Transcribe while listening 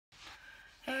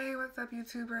what's up,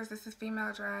 YouTubers? This is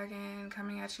Femaleedragon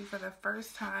coming at you for the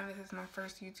first time. This is my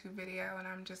first YouTube video, and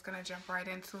I'm just gonna jump right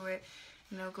into it.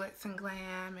 You know, glitz and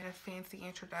glam and a fancy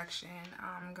introduction.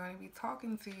 I'm going to be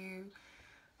talking to you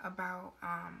about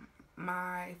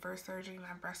my first surgery.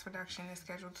 My breast reduction is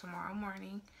scheduled tomorrow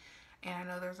morning, and I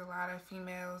know there's a lot of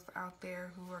females out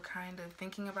there who are kind of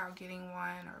thinking about getting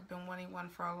one or been wanting one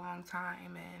for a long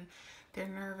time, and they're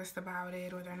nervous about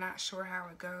it or they're not sure how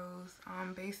it goes.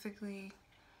 Basically,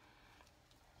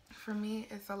 for me,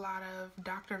 it's a lot of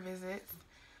doctor visits.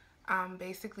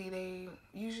 Basically, they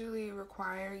usually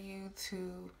require you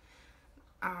to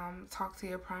talk to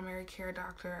your primary care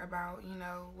doctor about, you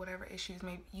know, whatever issues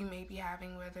you may be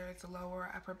having, whether it's lower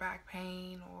or upper back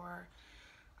pain or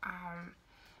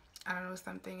I don't know,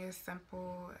 something as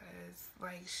simple as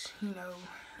like, you know,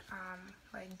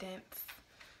 like dents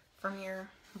from your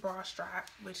bra strap,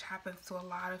 which happens to a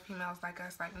lot of females like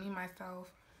us, like me,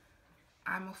 myself.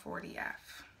 I'm a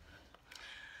 40F.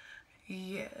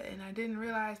 Yeah, and I didn't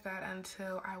realize that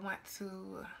until I went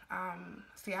to,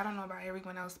 see, I don't know about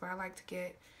everyone else, but I like to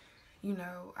get, you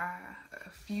know, a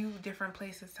few different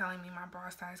places telling me my bra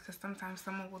size, because sometimes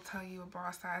someone will tell you a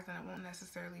bra size and it won't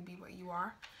necessarily be what you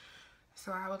are.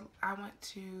 So I went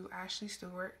to Ashley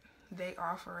Stewart. They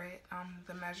offer it,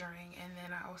 the measuring, and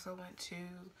then I also went to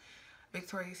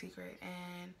Victoria's Secret,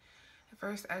 and at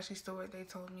first Ashley Stewart, they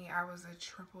told me I was a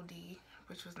triple D,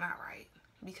 which was not right,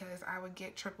 because I would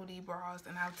get triple D bras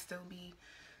and I would still be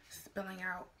spilling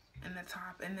out in the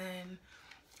top. And then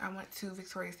I went to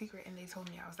Victoria's Secret and they told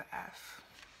me I was an F.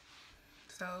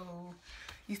 So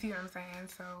you see what I'm saying?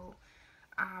 So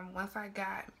once I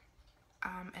got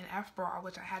an F bra,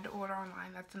 which I had to order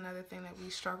online. That's another thing that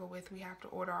we struggle with. We have to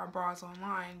order our bras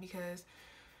online because,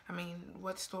 I mean,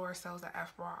 what store sells an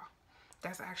F bra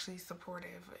that's actually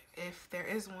supportive? If there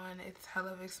is one, it's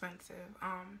hella expensive.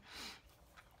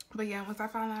 But yeah, once I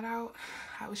found that out,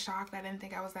 I was shocked. I didn't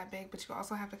think I was that big, but you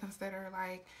also have to consider,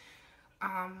 like,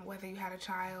 whether you had a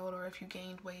child or if you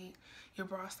gained weight, your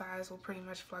bra size will pretty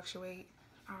much fluctuate.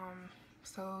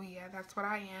 So yeah, that's what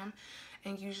I am.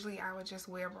 And usually I would just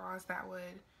wear bras that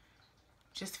would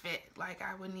just fit. Like,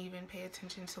 I wouldn't even pay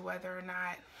attention to whether or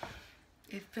not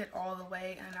it fit all the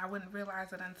way, and I wouldn't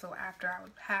realize it until after I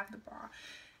would have the bra.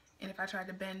 And if I tried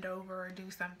to bend over or do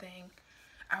something,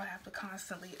 I would have to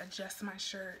constantly adjust my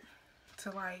shirt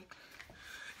to, like,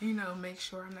 you know, make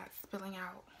sure I'm not spilling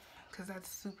out, because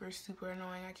that's super, super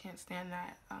annoying. I can't stand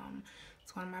that.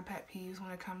 It's one of my pet peeves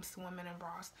when it comes to women in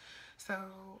bras. So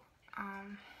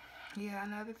yeah,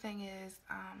 another thing is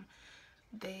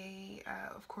they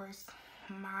of course,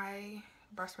 my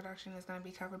breast reduction is going to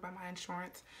be covered by my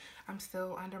insurance. I'm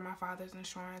still under my father's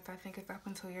insurance. I think it's up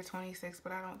until you're 26,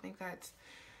 but I don't think that's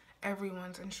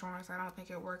everyone's insurance. I don't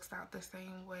think it works out the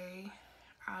same way.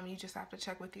 You just have to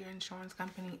check with your insurance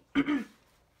company.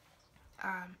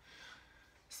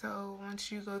 So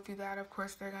once you go through that, of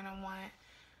course, they're going to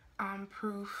want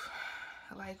proof,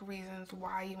 like reasons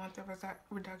why you want the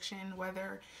reduction,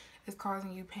 whether it's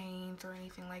causing you pains or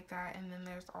anything like that. And then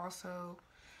there's also,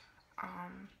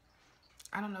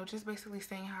 I don't know, just basically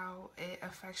saying how it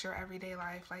affects your everyday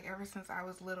life. Like, ever since I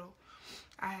was little,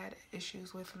 I had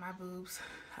issues with my boobs.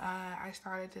 I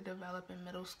started to develop in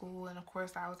middle school, and of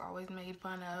course I was always made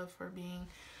fun of for being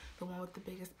the one with the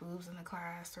biggest boobs in the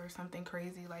class or something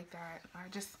crazy like that. I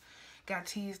just got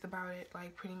teased about it,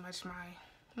 like, pretty much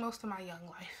most of my young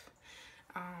life.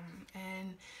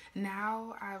 And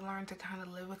now I've learned to kind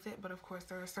of live with it, but of course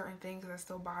there are certain things that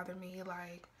still bother me,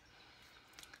 like,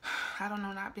 I don't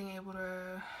know, not being able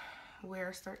to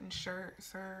wear certain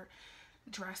shirts or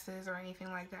dresses or anything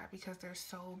like that because they're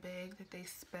so big that they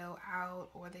spill out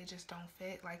or they just don't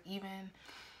fit. Like, even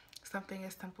something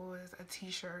as simple as a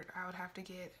t-shirt, I would have to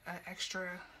get an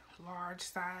extra large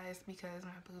size because my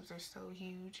boobs are so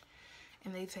huge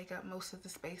and they take up most of the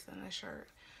space in the shirt.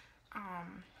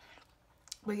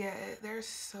 But yeah, there's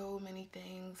so many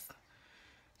things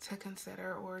to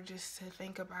consider or just to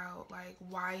think about, like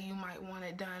why you might want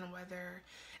it done, whether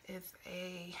it's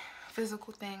a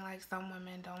physical thing, like some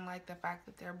women don't like the fact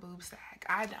that their boobs sag.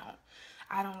 I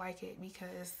don't like it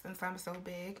because since I'm so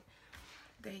big,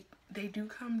 they do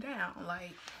come down,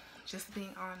 like, just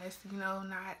being honest, you know,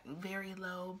 not very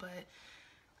low, but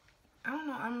I don't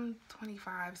know, I'm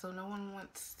 25, so no one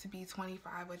wants to be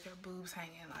 25 with their boobs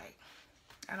hanging. Like,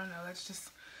 I don't know, that's just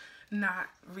not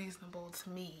reasonable to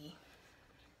me.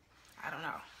 I don't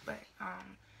know, but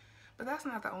that's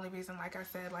not the only reason. Like I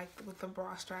said, like with the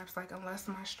bra straps, like, unless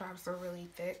my straps are really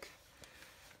thick,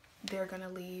 they're gonna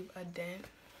leave a dent.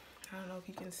 I don't know if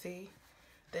you can see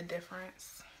the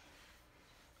difference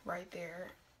right there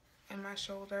in my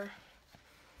shoulder.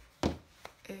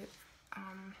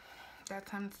 that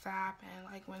tends to happen,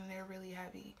 like when they're really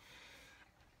heavy.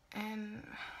 And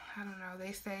I don't know,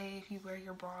 they say if you wear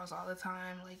your bras all the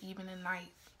time, like even at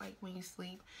night, like when you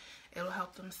sleep, it'll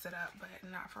help them sit up, but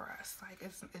not for us. Like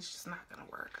it's just not gonna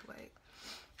work. Like,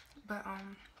 but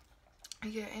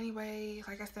yeah, anyway,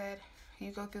 like I said,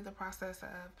 you go through the process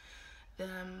of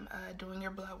them doing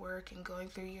your blood work and going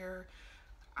through your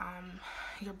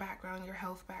background, your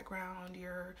health background,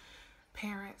 your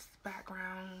parents'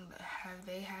 background. Have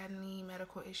they had any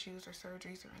medical issues or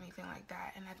surgeries or anything like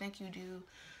that? And I think you do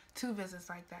 2 visits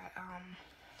like that.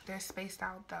 They're spaced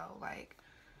out though. Like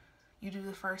you do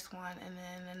the first one and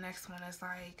then the next one is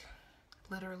like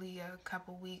literally a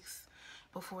couple weeks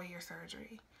before your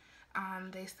surgery.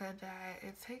 They said that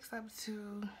it takes up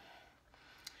to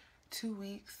 2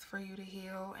 weeks for you to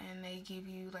heal, and they give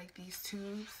you like these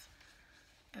tubes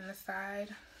in the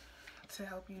side to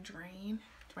help you drain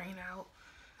out,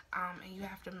 and you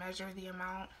have to measure the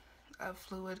amount of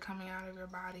fluid coming out of your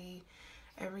body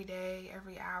every day,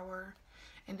 every hour,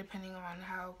 and depending on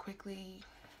how quickly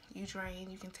you drain,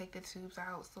 you can take the tubes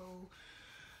out. So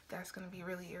that's going to be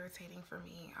really irritating for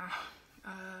me.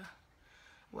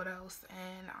 What else?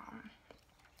 And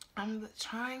I'm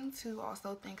trying to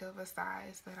also think of a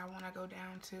size that I want to go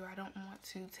down to. I don't want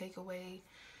to take away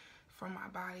from my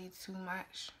body too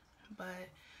much, but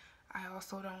I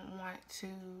also don't want to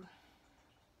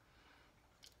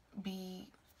be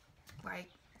like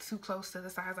too close to the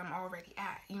size I'm already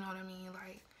at. You know what I mean?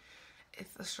 Like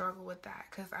it's a struggle with that,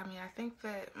 because I mean, I think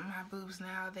that my boobs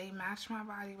now, they match my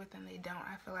body, but then they don't.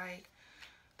 I feel like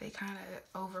they kind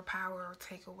of overpower or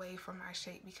take away from my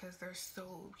shape because they're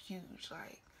so huge.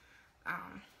 Like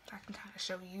I can kind of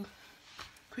show you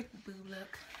quick boob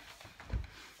look.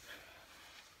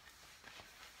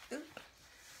 Ooh.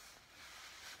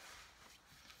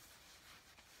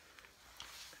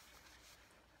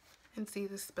 And see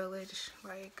the spillage,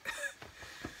 like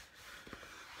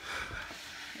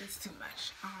it's too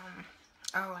much.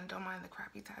 Oh, and don't mind the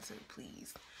crappy tattoo,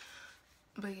 please.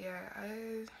 But yeah,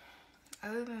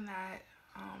 other than that,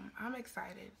 I'm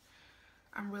excited.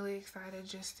 I'm really excited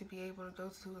just to be able to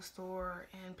go to a store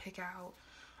and pick out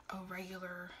a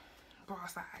regular bra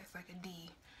size, like a D.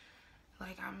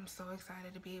 Like, I'm so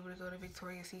excited to be able to go to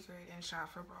Victoria's Secret and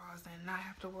shop for bras and not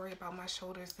have to worry about my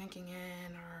shoulders sinking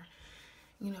in, or,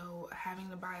 you know, having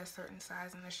to buy a certain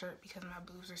size in a shirt because my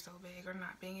boobs are so big, or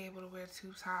not being able to wear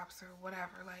tube tops or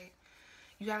whatever. Like,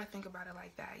 you gotta think about it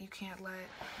like that. You can't let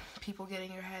people get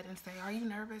in your head and say, are you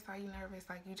nervous? Are you nervous?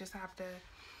 Like, you just have to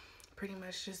pretty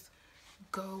much just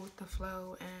go with the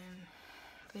flow and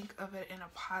think of it in a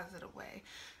positive way.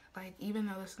 Like, even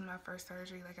though this is my first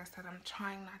surgery, like I said, I'm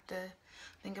trying not to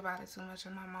think about it too much.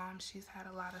 And my mom, she's had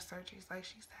a lot of surgeries. Like,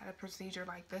 she's had a procedure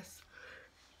like this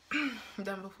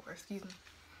done before, excuse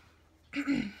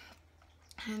me.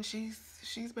 And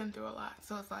she's been through a lot.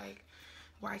 So it's like,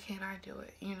 why can't I do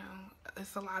it? You know,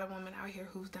 it's a lot of women out here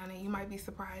who've done it. You might be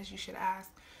surprised. You should ask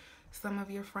some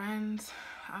of your friends,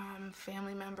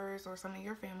 family members, or some of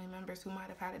your family members who might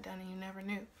have had it done and you never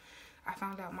knew. I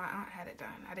found out my aunt had it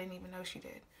done. I didn't even know she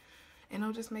did. And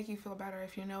it'll just make you feel better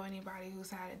if you know anybody who's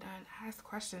had it done. Ask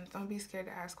questions. Don't be scared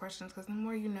to ask questions, because the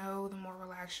more you know, the more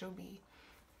relaxed you'll be.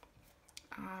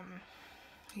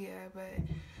 Yeah, but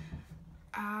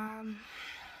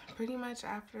pretty much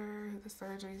after the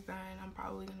surgery's done, I'm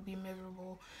probably going to be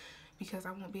miserable because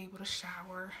I won't be able to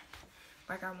shower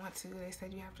like I want to. They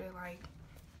said you have to, like,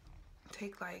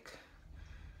 take, like,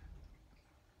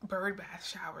 bird bath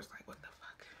showers. Like, what the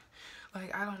fuck?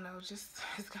 Like, I don't know. Just,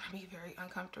 it's going to be very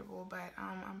uncomfortable. But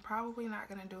I'm probably not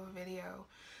going to do a video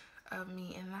of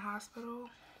me in the hospital.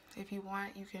 If you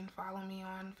want, you can follow me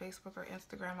on Facebook or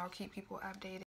Instagram. I'll keep people updated.